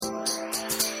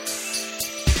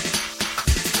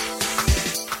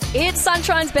It's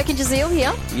Sunshine's Beck and Jazeel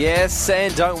here. Yes,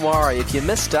 and don't worry, if you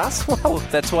missed us, well,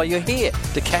 that's why you're here,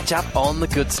 to catch up on the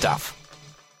good stuff.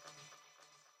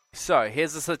 So,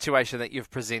 here's the situation that you've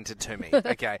presented to me.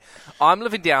 Okay, I'm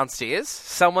living downstairs,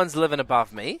 someone's living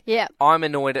above me. Yeah. I'm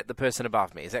annoyed at the person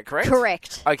above me, is that correct?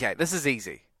 Correct. Okay, this is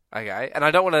easy, okay? And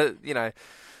I don't want to,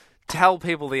 tell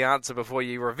people the answer before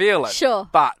you reveal it. Sure.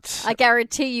 But I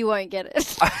guarantee you won't get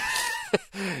it.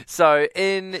 So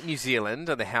in New Zealand,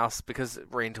 the house, because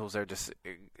rentals are just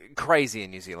crazy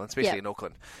in New Zealand, especially in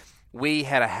Auckland, we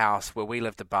had a house where we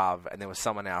lived above and there was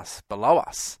someone else below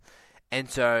us. And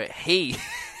so he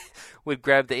would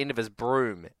grab the end of his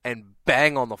broom and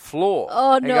bang on the floor.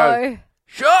 Oh, and no. Go,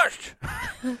 shush!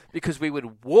 Because we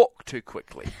would walk too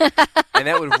quickly. And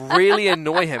that would really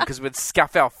annoy him because we'd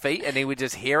scuff our feet and he would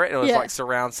just hear it. And it was like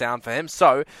surround sound for him.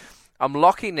 So I'm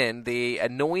locking in the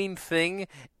annoying thing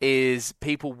is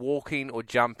people walking or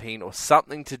jumping or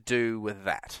something to do with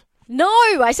that. No,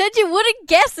 I said you wouldn't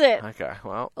guess it. Okay,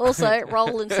 well. Also,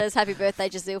 Roland says happy birthday,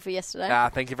 Jazeel, for yesterday.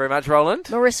 Thank you very much, Roland.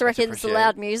 Marissa reckons the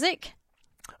loud music.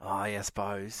 Oh, yeah, I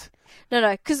suppose.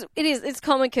 No, because it's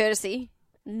common courtesy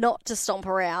not to stomp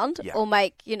around or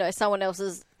make, someone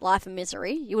else's life a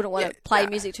misery. You wouldn't want to play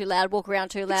music too loud, walk around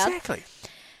too loud. Exactly.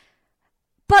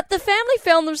 But the family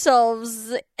found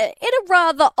themselves in a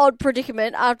rather odd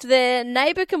predicament after their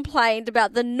neighbour complained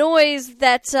about the noise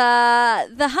that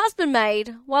the husband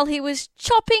made while he was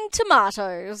chopping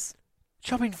tomatoes.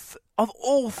 Chopping of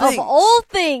all things? Of all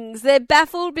things. They're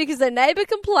baffled because their neighbour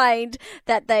complained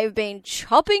that they've been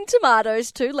chopping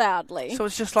tomatoes too loudly. So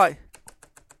it's just like...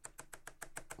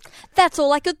 That's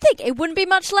all I could think. It wouldn't be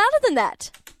much louder than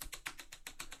that.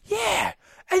 Yeah.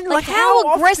 And like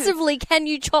how aggressively can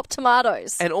you chop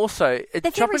tomatoes? And also,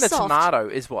 chopping a tomato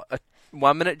is what, a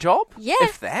 1 minute job? Yeah.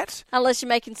 If that? Unless you're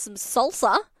making some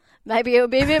salsa. Maybe it would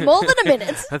be a bit more than a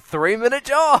minute. A 3 minute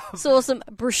job. So some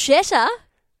bruschetta.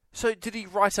 So did he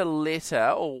write a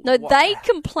letter or No, what? they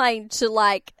complained to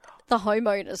the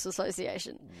homeowners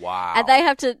association. Wow. And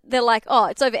they're like, oh,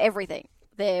 it's over everything.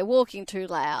 They're walking too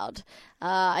loud.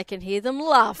 I can hear them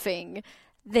laughing.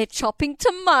 They're chopping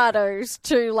tomatoes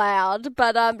too loud.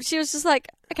 But she was just like,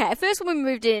 okay, at first when we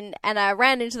moved in and I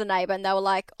ran into the neighbour and they were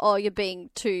like, oh, you're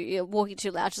walking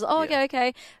too loud. She's like, oh,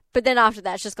 okay. But then after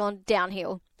that, it's just gone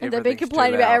downhill. And they've been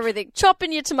complaining about everything.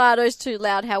 Chopping your tomatoes too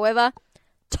loud, however,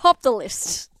 top the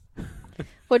list.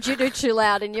 What'd you do too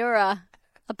loud in your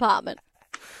apartment?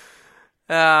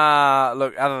 Look,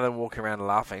 other than walking around and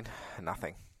laughing,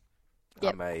 nothing.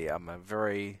 Yep. I'm a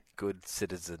very good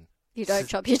citizen. You don't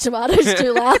chop your tomatoes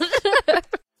too loud.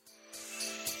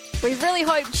 We really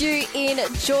hoped you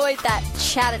enjoyed that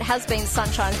chat. It has been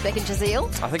Sunshine's Beck and Jazeel.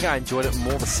 I think I enjoyed it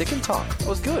more the second time. It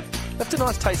was good. Left a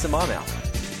nice taste in my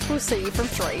mouth. We'll see you from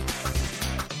 3.